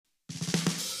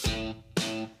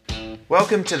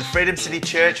Welcome to the Freedom City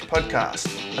Church podcast,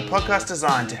 a podcast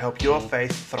designed to help your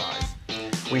faith thrive.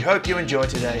 We hope you enjoy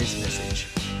today's message.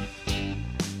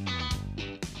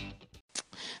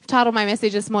 I've titled my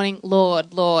message this morning,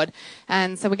 Lord, Lord.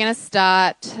 And so we're going to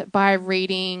start by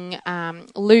reading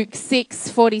Luke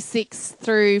 6:46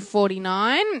 through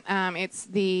 49. It's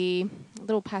the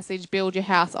little passage, build your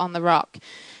house on the rock.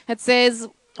 It says,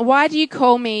 "Why do you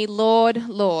call me Lord,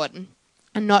 Lord,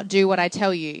 and not do what I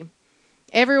tell you?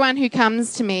 Everyone who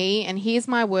comes to me and hears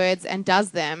my words and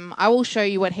does them, I will show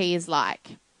you what he is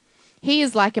like. He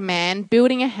is like a man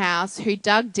building a house who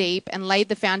dug deep and laid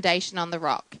the foundation on the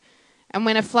rock. And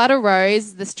when a flood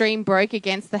arose, the stream broke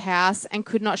against the house and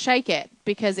could not shake it,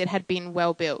 because it had been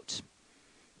well built.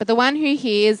 But the one who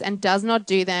hears and does not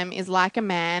do them is like a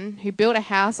man who built a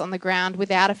house on the ground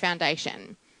without a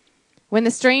foundation. When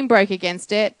the stream broke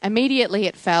against it, immediately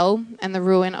it fell, and the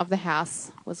ruin of the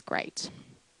house was great."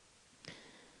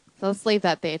 So let's leave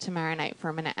that there to marinate for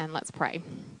a minute and let's pray.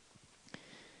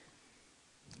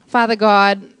 Father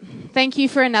God, thank you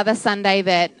for another Sunday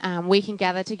that we can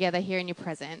gather together here in your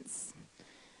presence.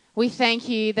 We thank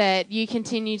you that you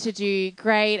continue to do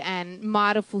great and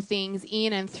mightiful things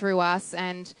in and through us.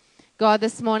 And God,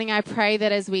 this morning I pray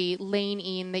that as we lean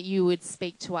in, that you would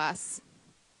speak to us,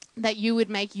 that you would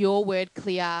make your word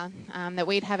clear, that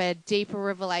we'd have a deeper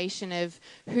revelation of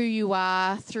who you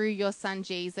are through your Son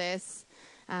Jesus.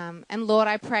 And Lord,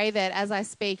 I pray that as I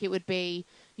speak, it would be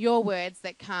your words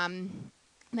that come,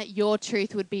 that your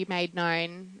truth would be made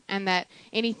known, and that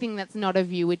anything that's not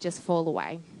of you would just fall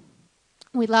away.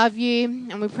 We love you,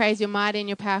 and we praise your mighty and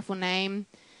your powerful name.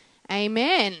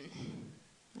 Amen.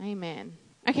 Amen.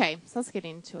 Okay, so let's get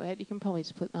into it. You can probably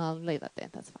just I'll leave that there.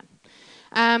 That's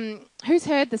fine. Who's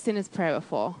heard the sinner's prayer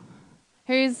before?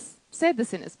 Who's said the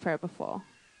sinner's prayer before?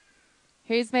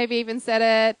 Who's maybe even said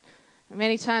it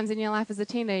many times in your life as a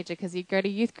teenager because you'd go to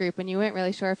youth group and you weren't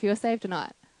really sure if you were saved or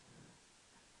not?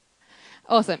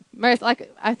 Awesome.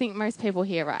 I think most people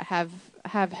here, right, have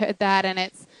heard that, and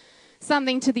it's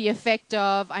something to the effect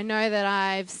of, I know that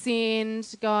I've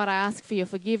sinned. God, I ask for your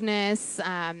forgiveness.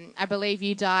 I believe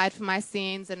you died for my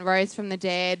sins and rose from the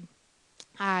dead.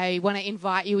 I want to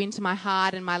invite you into my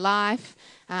heart and my life.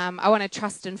 I want to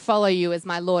trust and follow you as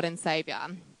my Lord and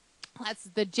Saviour. That's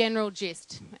the general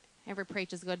gist. Every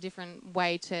preacher's got a different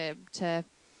way to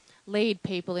lead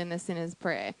people in the sinner's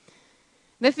prayer.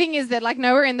 The thing is that,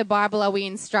 nowhere in the Bible are we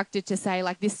instructed to say,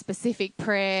 this specific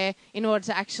prayer in order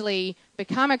to actually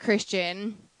become a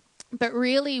Christian. But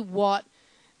really what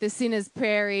the sinner's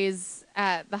prayer is,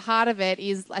 at the heart of it,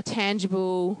 is a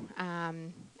tangible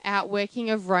outworking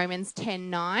of Romans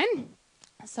 10:9.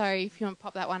 So if you want to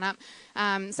pop that one up.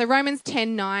 So Romans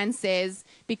 10:9 says,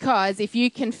 "Because if you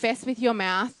confess with your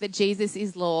mouth that Jesus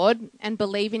is Lord and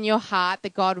believe in your heart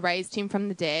that God raised him from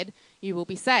the dead, you will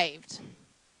be saved."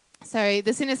 So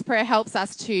the sinner's prayer helps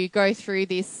us to go through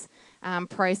this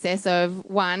process of,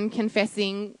 one,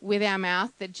 confessing with our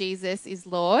mouth that Jesus is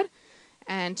Lord,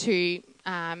 and two,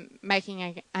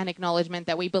 making an acknowledgement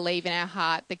that we believe in our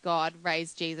heart that God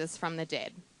raised Jesus from the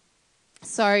dead.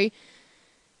 So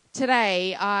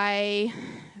today I've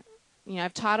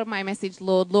titled my message,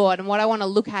 Lord, Lord, and what I want to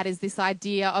look at is this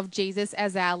idea of Jesus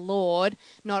as our Lord,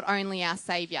 not only our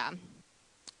Saviour.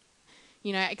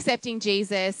 Accepting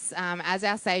Jesus as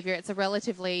our Saviour, it's a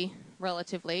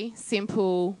relatively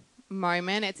simple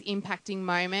moment. It's an impacting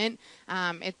moment.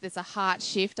 It's a heart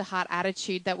shift, a heart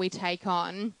attitude that we take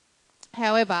on.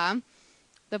 However,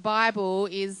 the Bible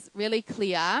is really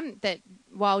clear that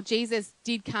while Jesus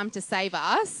did come to save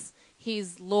us,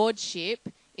 his lordship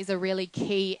is a really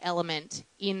key element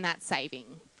in that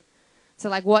saving. So,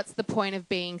 what's the point of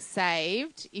being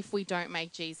saved if we don't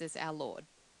make Jesus our Lord?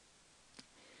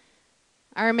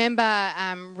 I remember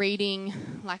reading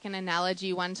an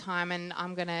analogy one time, and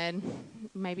I'm going to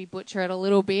maybe butcher it a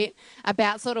little bit,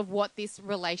 about sort of what this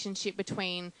relationship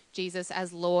between Jesus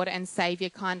as Lord and Saviour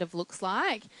kind of looks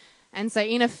like. And so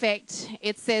in effect,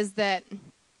 it says that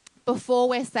before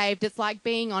we're saved, it's like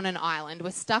being on an island.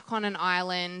 We're stuck on an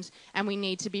island and we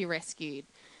need to be rescued.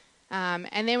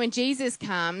 And then when Jesus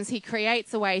comes, he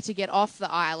creates a way to get off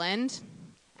the island,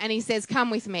 and he says, "Come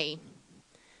with me."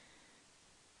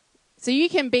 So you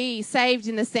can be saved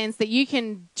in the sense that you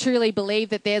can truly believe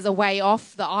that there's a way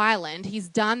off the island. He's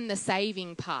done the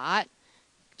saving part.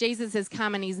 Jesus has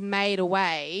come and he's made a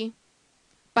way.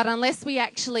 But unless we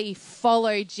actually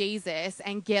follow Jesus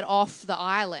and get off the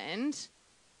island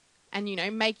and,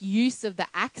 make use of the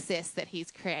access that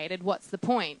he's created, what's the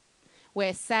point?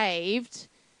 We're saved,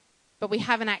 but we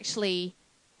haven't actually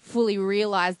fully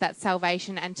realized that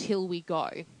salvation until we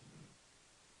go.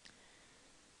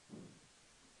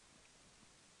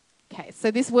 Okay,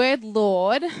 so this word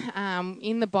Lord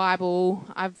in the Bible,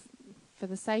 for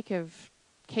the sake of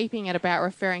keeping it about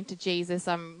referring to Jesus,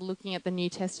 I'm looking at the New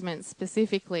Testament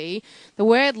specifically. The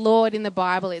word Lord in the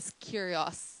Bible is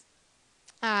Kyrios.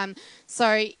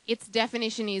 So its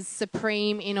definition is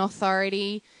supreme in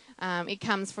authority. It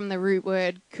comes from the root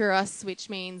word kuros, which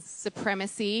means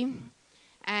supremacy.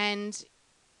 And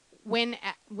when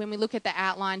we look at the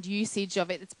outlined usage of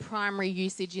it, its primary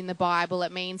usage in the Bible,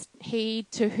 it means he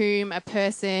to whom a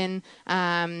person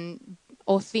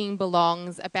or thing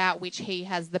belongs, about which he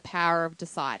has the power of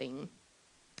deciding.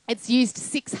 It's used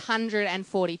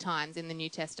 640 times in the New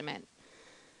Testament.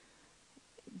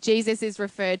 Jesus is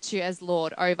referred to as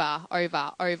Lord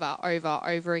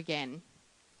over again.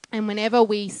 And whenever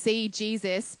we see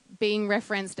Jesus being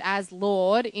referenced as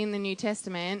Lord in the New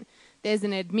Testament, there's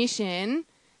an admission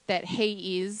that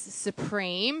he is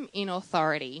supreme in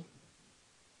authority.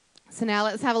 So now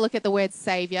let's have a look at the word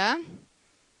Saviour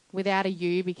without a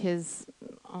U, because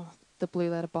the Blue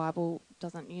Letter Bible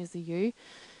doesn't use the U.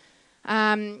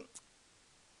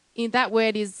 That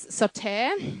word is soter,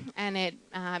 and it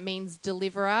means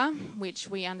deliverer, which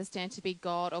we understand to be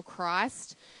God or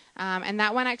Christ. And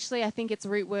that one actually, I think its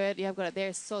root word, I've got it there,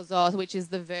 is sozo, which is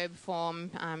the verb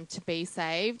form to be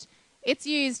saved. It's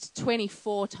used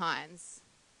 24 times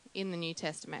in the New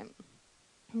Testament,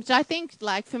 which I think,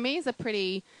 for me, is a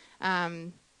pretty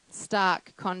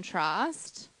stark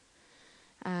contrast.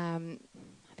 I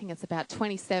think it's about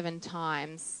 27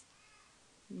 times,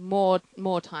 more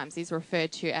times he's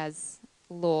referred to as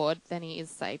Lord than he is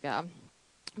Saviour.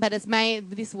 But its main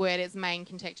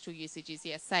contextual usage is,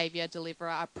 Saviour,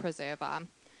 deliverer, preserver.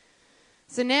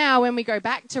 So now when we go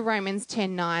back to Romans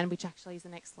 10:9, which actually is the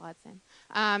next slide, Sam,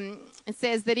 it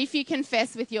says that if you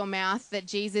confess with your mouth that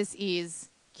Jesus is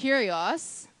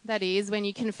Kyrios, that is, when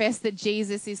you confess that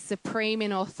Jesus is supreme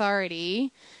in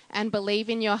authority and believe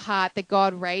in your heart that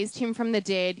God raised him from the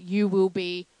dead, you will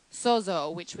be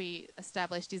sozo, which we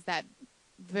established is that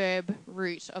verb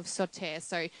root of soter.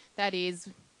 So that is,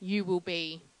 you will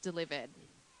be delivered.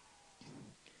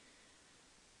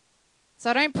 So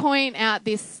I don't point out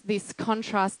this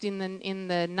contrast in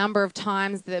the number of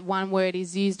times that one word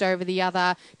is used over the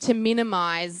other to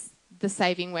minimise the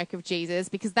saving work of Jesus,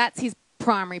 because that's his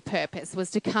primary purpose,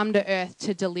 was to come to earth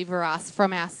to deliver us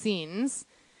from our sins.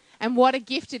 And what a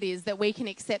gift it is that we can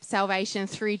accept salvation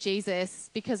through Jesus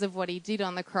because of what he did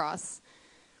on the cross.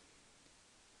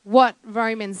 What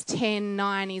Romans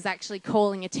 10:9 is actually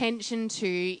calling attention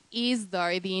to is,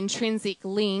 though, the intrinsic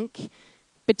link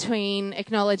between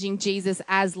acknowledging Jesus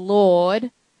as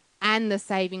Lord and the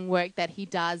saving work that he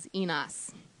does in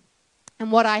us.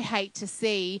 And what I hate to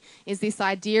see is this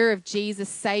idea of Jesus'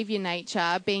 saviour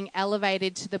nature being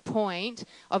elevated to the point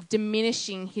of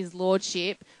diminishing his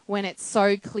lordship, when it's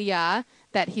so clear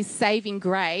that his saving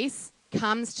grace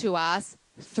comes to us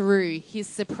through his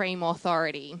supreme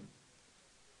authority.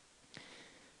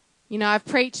 I've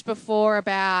preached before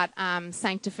about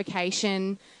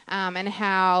sanctification and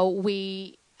how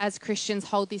we as Christians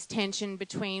hold this tension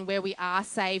between where we are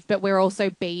saved but we're also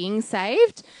being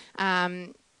saved.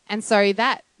 And so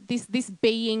that this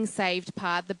being saved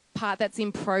part, the part that's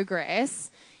in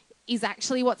progress, is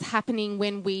actually what's happening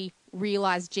when we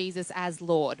realise Jesus as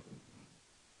Lord.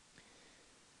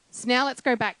 So now let's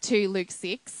go back to Luke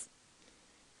 6.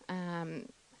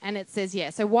 And it says,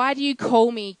 so why do you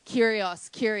call me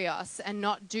Kyrios, and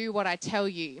not do what I tell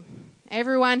you?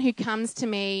 Everyone who comes to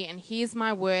me and hears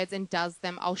my words and does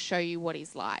them, I'll show you what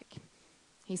he's like.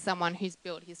 He's someone who's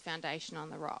built his foundation on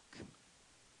the rock.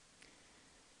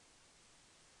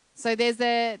 So there's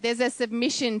a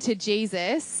submission to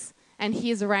Jesus and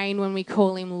his reign when we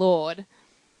call him Lord.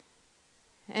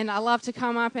 And I love to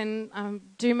come up and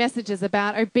do messages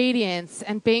about obedience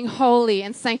and being holy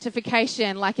and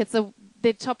sanctification.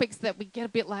 They're topics that we get a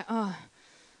bit like,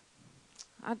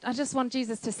 I just want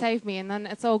Jesus to save me, and then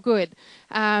it's all good.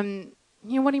 What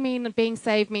do you mean being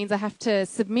saved means I have to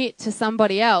submit to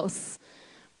somebody else?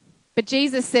 But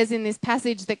Jesus says in this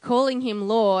passage that calling him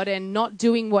Lord and not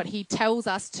doing what he tells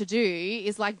us to do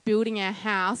is like building our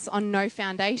house on no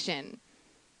foundation.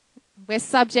 We're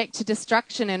subject to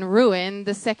destruction and ruin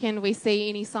the second we see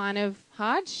any sign of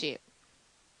hardship.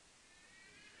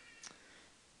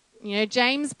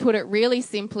 James put it really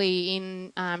simply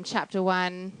in chapter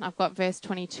 1. I've got verse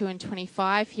 22 and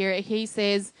 25 here. He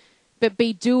says, but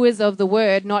be doers of the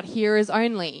word, not hearers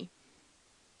only.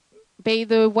 Be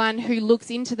the one who looks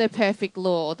into the perfect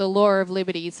law, the law of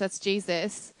liberty, so that's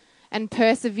Jesus, and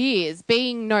perseveres,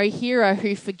 being no hearer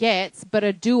who forgets, but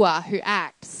a doer who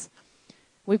acts.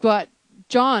 We've got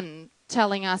John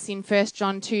telling us in 1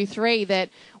 John 2:3 that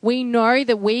we know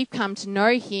that we've come to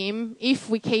know him if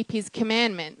we keep his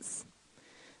commandments.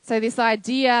 So this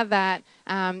idea that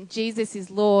Jesus is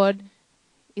Lord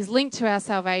is linked to our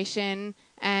salvation,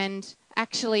 and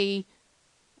actually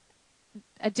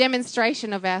a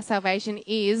demonstration of our salvation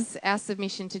is our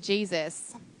submission to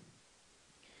Jesus.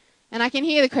 And I can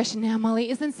hear the question now, Molly,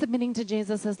 isn't submitting to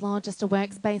Jesus as Lord just a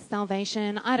works-based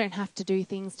salvation? I don't have to do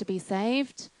things to be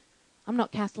saved. I'm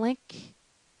not Catholic.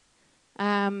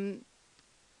 And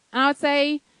I would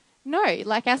say, no,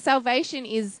 like our salvation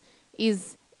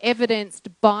is evidenced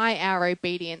by our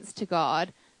obedience to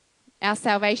God. Our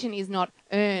salvation is not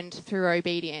earned through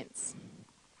obedience.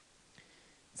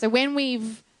 So when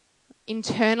we've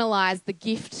internalized the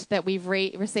gift that we've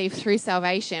received through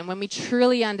salvation, when we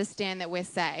truly understand that we're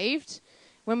saved,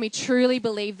 when we truly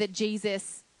believe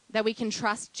that we can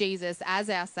trust Jesus as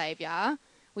our Saviour,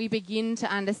 we begin to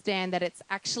understand that it's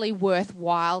actually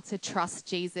worthwhile to trust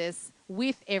Jesus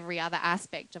with every other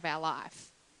aspect of our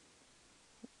life.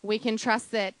 We can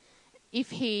trust that if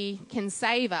he can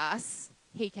save us,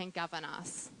 he can govern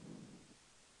us.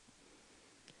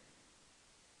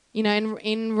 You know,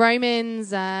 in Romans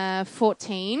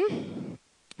 14,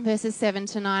 verses 7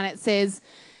 to 9, it says,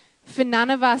 "For none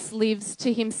of us lives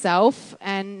to himself,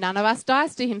 and none of us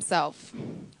dies to himself.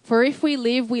 For if we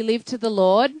live to the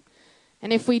Lord,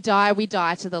 and if we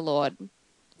die to the Lord.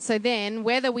 So then,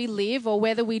 whether we live or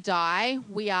whether we die,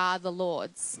 we are the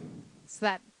Lord's." So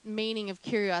that meaning of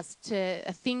kurios, to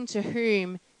a thing to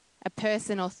whom a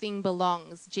person or thing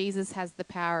belongs, Jesus has the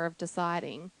power of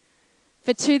deciding.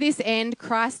 "For to this end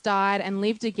Christ died and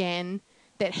lived again,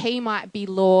 that he might be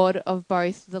Lord of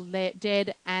both the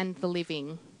dead and the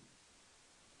living."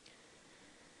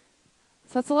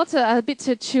 So that's a bit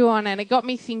to chew on, and it got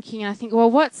me thinking. I think,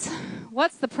 well, what's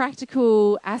the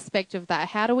practical aspect of that?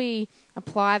 How do we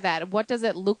apply that? What does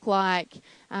it look like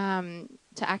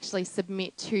to actually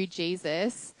submit to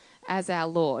Jesus as our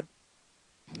Lord?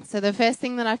 So the first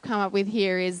thing that I've come up with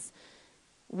here is,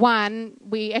 one,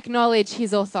 we acknowledge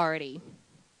his authority.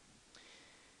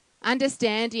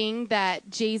 Understanding that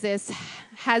Jesus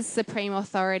has supreme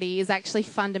authority is actually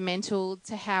fundamental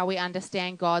to how we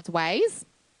understand God's ways.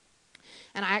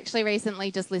 And I actually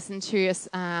recently just listened to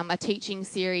a teaching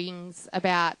series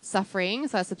about suffering.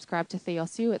 So I subscribe to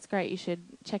Theosu. It's great. You should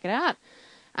check it out.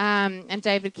 And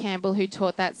David Campbell, who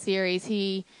taught that series,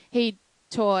 he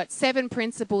taught 7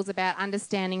 principles about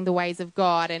understanding the ways of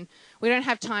God. And we don't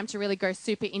have time to really go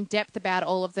super in depth about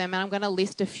all of them. And I'm going to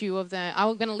list a few of them.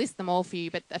 I'm going to list them all for you,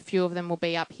 but a few of them will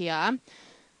be up here.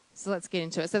 So let's get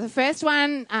into it. So the first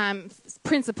one,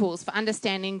 principles for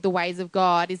understanding the ways of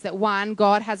God, is that, one,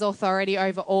 God has authority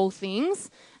over all things.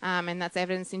 And that's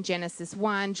evidenced in Genesis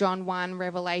 1, John 1,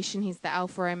 Revelation. He's the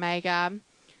Alpha Omega.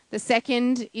 The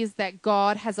second is that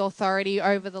God has authority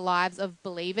over the lives of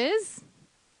believers.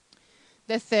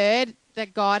 The third,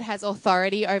 that God has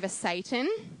authority over Satan.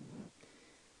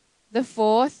 The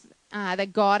fourth,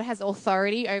 that God has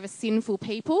authority over sinful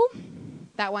people.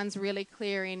 That one's really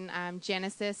clear in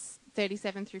Genesis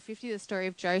 37 through 50, the story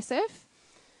of Joseph.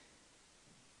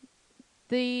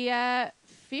 The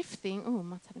fifth thing,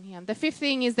 what's happening here? The fifth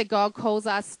thing is that God calls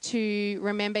us to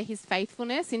remember his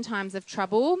faithfulness in times of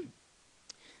trouble.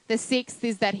 The sixth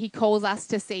is that he calls us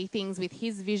to see things with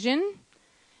his vision.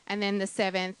 And then the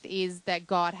seventh is that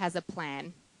God has a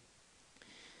plan.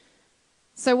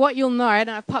 So what you'll note,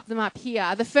 and I've popped them up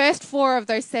here, the first 4 of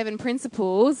those 7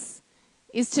 principles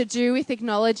is to do with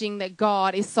acknowledging that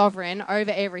God is sovereign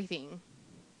over everything,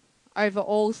 over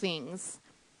all things.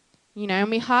 You know,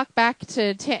 and we hark back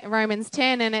to Romans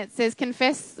 10, and it says,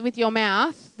 confess with your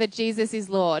mouth that Jesus is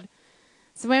Lord.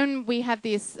 So when we have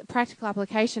this practical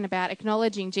application about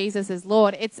acknowledging Jesus as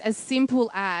Lord, it's as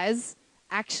simple as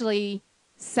actually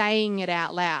saying it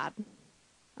out loud.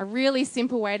 A really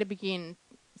simple way to begin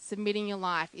submitting your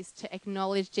life is to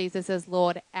acknowledge Jesus as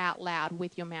Lord out loud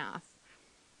with your mouth.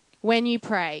 When you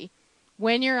pray,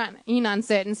 when you're in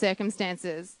uncertain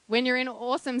circumstances, when you're in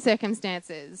awesome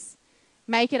circumstances,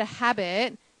 make it a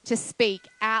habit to speak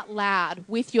out loud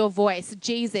with your voice,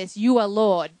 Jesus, you are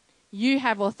Lord. You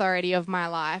have authority of my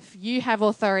life. You have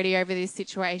authority over this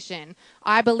situation.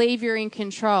 I believe you're in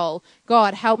control.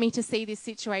 God, help me to see this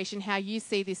situation how you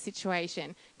see this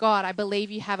situation. God, I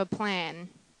believe you have a plan.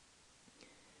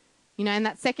 You know, and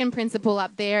that second principle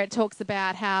up there, it talks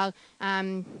about how,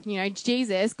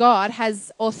 Jesus, God,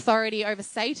 has authority over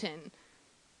Satan.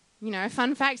 You know,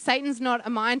 fun fact, Satan's not a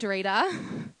mind reader.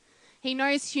 He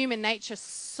knows human nature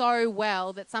so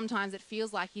well that sometimes it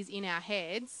feels like he's in our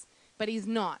heads, but he's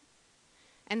not.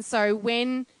 And so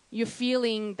when you're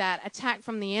feeling that attack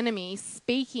from the enemy,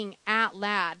 speaking out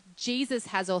loud, Jesus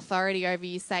has authority over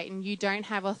you, Satan. You don't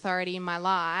have authority in my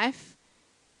life.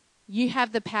 You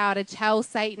have the power to tell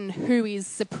Satan who is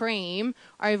supreme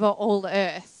over all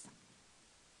earth.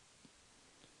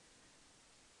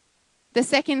 The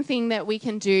second thing that we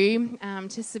can do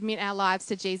to submit our lives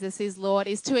to Jesus is, Lord,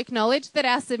 is to acknowledge that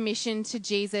our submission to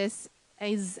Jesus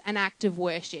is an act of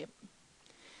worship.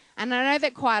 And I know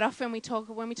that quite often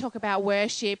when we talk about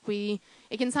worship,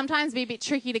 it can sometimes be a bit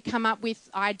tricky to come up with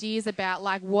ideas about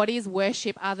like what is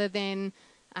worship other than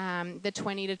the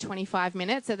 20 to 25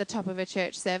 minutes at the top of a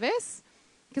church service,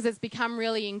 because it's become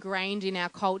really ingrained in our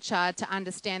culture to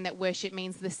understand that worship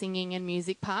means the singing and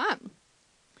music part.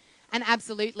 And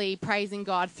absolutely, praising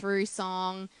God through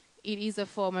song, it is a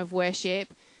form of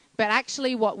worship. But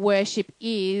actually what worship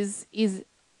is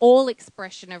all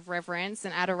expression of reverence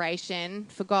and adoration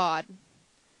for God.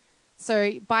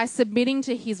 So by submitting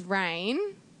to his reign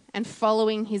and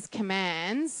following his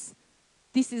commands,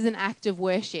 this is an act of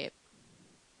worship.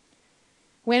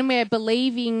 When we're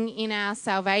believing in our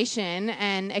salvation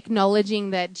and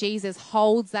acknowledging that Jesus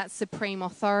holds that supreme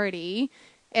authority,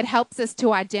 it helps us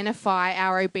to identify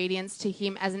our obedience to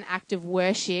him as an act of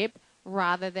worship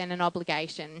rather than an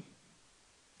obligation.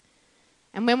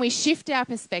 And when we shift our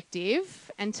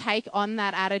perspective and take on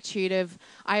that attitude of,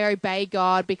 I obey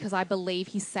God because I believe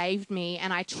he saved me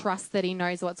and I trust that he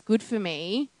knows what's good for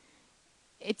me,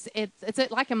 it's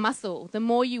like a muscle. The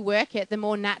more you work it, the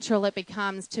more natural it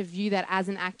becomes to view that as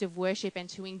an act of worship and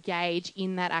to engage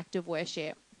in that act of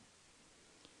worship.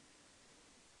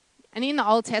 And in the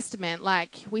Old Testament,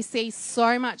 we see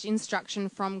so much instruction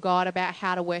from God about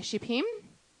how to worship him.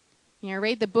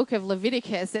 Read the book of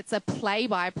Leviticus. It's a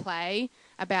play-by-play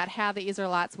about how the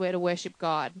Israelites were to worship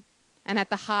God. And at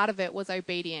the heart of it was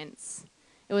obedience.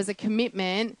 It was a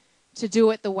commitment to do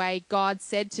it the way God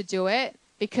said to do it,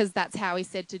 because that's how he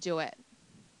said to do it.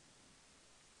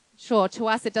 Sure, to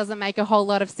us it doesn't make a whole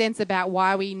lot of sense about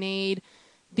why we need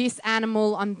this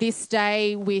animal on this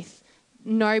day with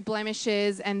no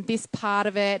blemishes and this part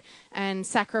of it and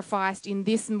sacrificed in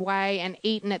this way and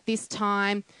eaten at this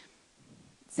time.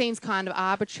 It seems kind of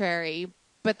arbitrary,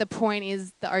 but the point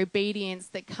is the obedience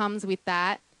that comes with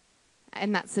that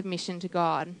and that submission to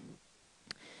God.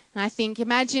 And I think,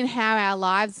 imagine how our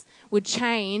lives would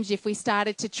change if we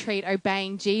started to treat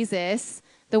obeying Jesus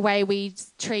the way we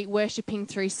treat worshipping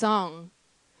through song.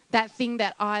 That thing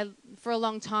that for a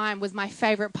long time, was my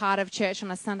favourite part of church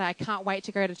on a Sunday. I can't wait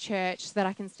to go to church so that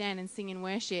I can stand and sing in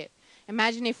worship.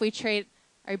 Imagine if we treat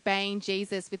obeying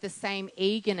Jesus with the same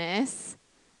eagerness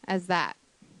as that.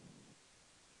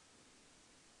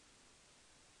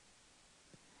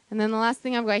 And then the last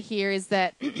thing I've got here is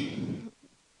that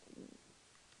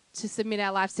to submit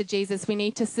our lives to Jesus, we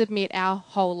need to submit our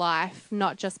whole life,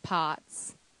 not just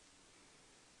parts.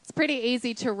 It's pretty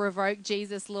easy to revoke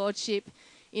Jesus' lordship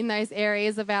in those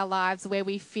areas of our lives where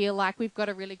we feel like we've got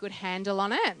a really good handle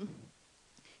on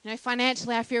it.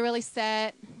 Financially, I feel really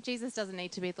set. Jesus doesn't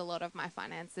need to be the Lord of my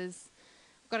finances.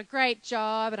 I've got a great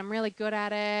job and I'm really good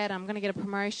at it. I'm going to get a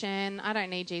promotion. I don't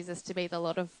need Jesus to be the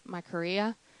Lord of my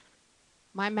career.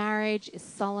 My marriage is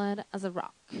solid as a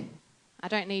rock. I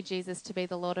don't need Jesus to be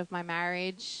the Lord of my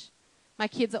marriage. My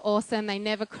kids are awesome. They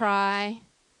never cry.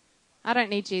 I don't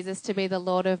need Jesus to be the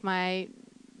Lord of my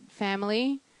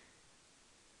family.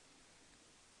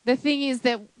 The thing is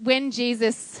that when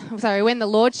the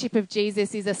Lordship of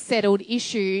Jesus is a settled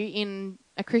issue in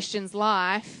a Christian's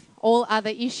life, all other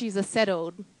issues are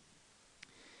settled.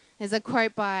 There's a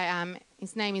quote by,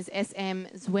 his name is S.M.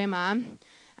 Zwemer,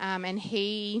 and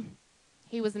he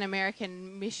was an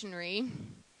American missionary.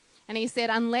 And he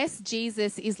said, unless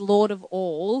Jesus is Lord of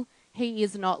all, he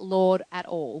is not Lord at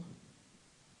all.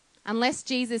 Unless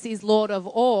Jesus is Lord of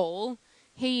all,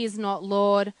 he is not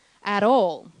Lord at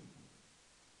all.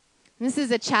 And this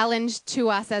is a challenge to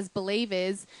us as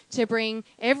believers to bring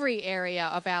every area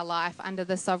of our life under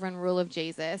the sovereign rule of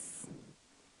Jesus.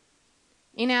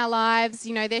 In our lives,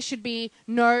 there should be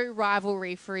no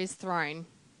rivalry for his throne.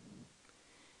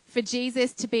 For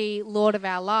Jesus to be Lord of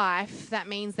our life, that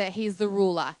means that he's the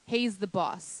ruler, he's the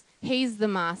boss, he's the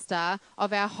master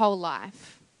of our whole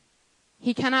life.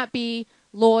 He cannot be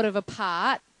Lord of a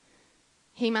part.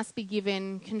 He must be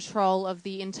given control of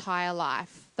the entire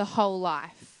life, the whole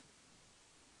life.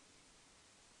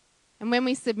 And when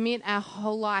we submit our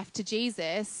whole life to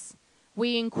Jesus,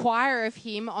 we inquire of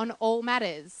him on all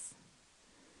matters.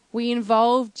 We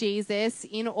involve Jesus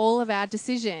in all of our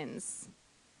decisions.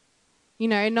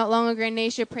 Not long ago,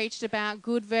 Nisha preached about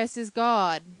good versus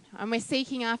God. And we're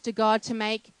seeking after God to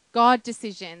make God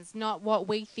decisions, not what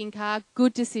we think are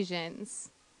good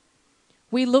decisions.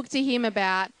 We look to him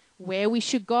about where we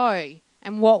should go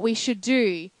and what we should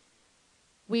do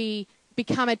we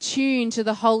become attuned to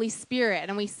the Holy Spirit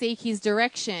and we seek his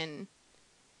direction.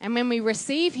 And when we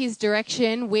receive his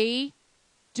direction, we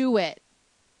do it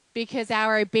because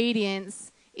our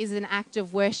obedience is an act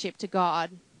of worship to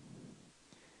God.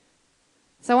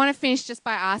 So I want to finish just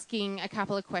by asking a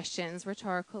couple of questions,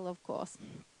 rhetorical, of course.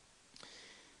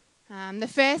 The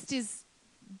first is,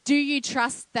 do you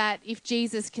trust that if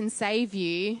Jesus can save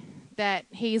you, that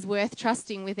he is worth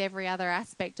trusting with every other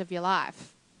aspect of your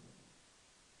life?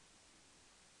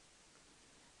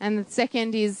 And the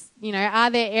second is, are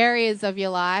there areas of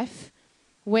your life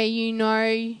where you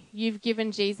know you've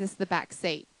given Jesus the back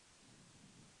seat?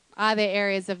 Are there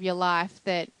areas of your life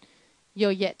that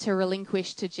you're yet to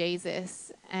relinquish to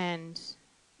Jesus and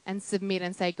submit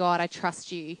and say, God, I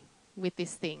trust you with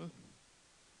this thing?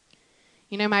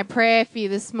 My prayer for you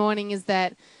this morning is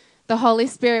that the Holy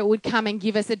Spirit would come and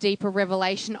give us a deeper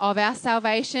revelation of our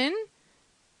salvation,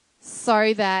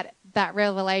 so that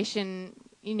revelation,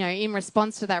 in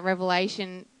response to that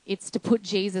revelation, it's to put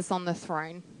Jesus on the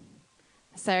throne.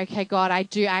 Say, okay, God, I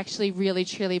do actually really,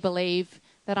 truly believe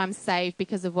that I'm saved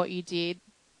because of what you did,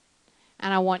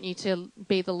 and I want you to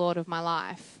be the Lord of my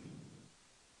life.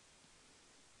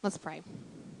 Let's pray.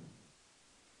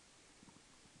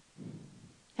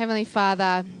 Heavenly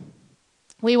Father,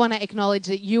 we want to acknowledge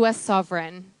that you are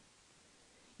sovereign.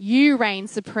 You reign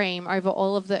supreme over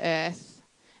all of the earth,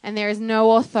 and there is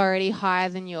no authority higher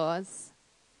than yours.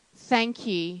 Thank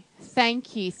you,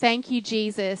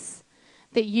 Jesus,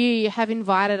 that you have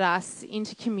invited us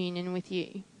into communion with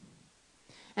you,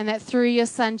 and that through your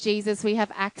Son Jesus we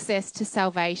have access to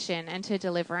salvation and to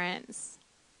deliverance.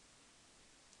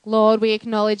 Lord, we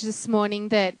acknowledge this morning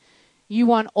that you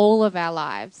want all of our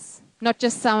lives, not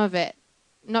just some of it,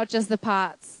 not just the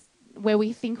parts where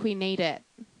we think we need it,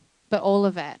 but all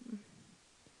of it.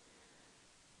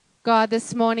 God,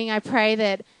 this morning I pray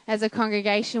that as a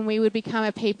congregation we would become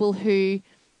a people who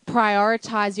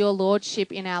prioritize your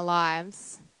lordship in our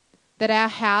lives, that our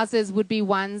houses would be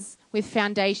ones with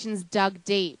foundations dug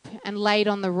deep and laid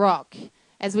on the rock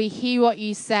as we hear what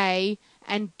you say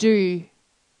and do,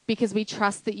 because we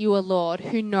trust that you are Lord,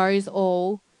 who knows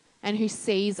all and who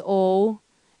sees all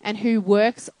and who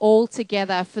works all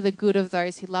together for the good of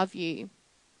those who love you.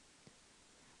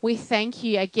 We thank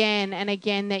you again and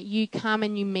again that you come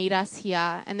and you meet us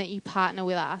here and that you partner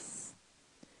with us.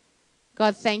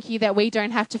 God, thank you that we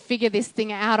don't have to figure this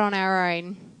thing out on our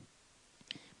own.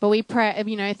 But we pray,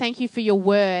 thank you for your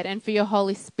word and for your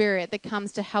Holy Spirit that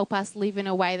comes to help us live in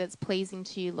a way that's pleasing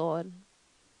to you, Lord.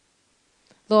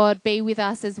 Lord, be with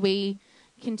us as we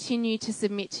continue to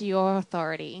submit to your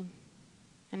authority.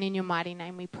 And in your mighty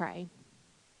name we pray.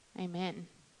 Amen.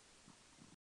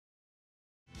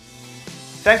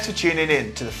 Thanks for tuning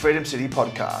in to the Freedom City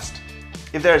podcast.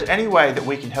 If there is any way that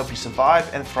we can help you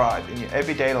survive and thrive in your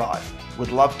everyday life, we'd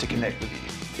love to connect with you.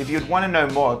 If you'd want to know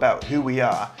more about who we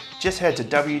are, just head to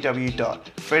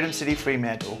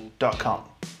www.freedomcityfremantle.com.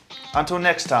 Until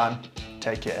next time,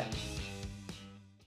 take care.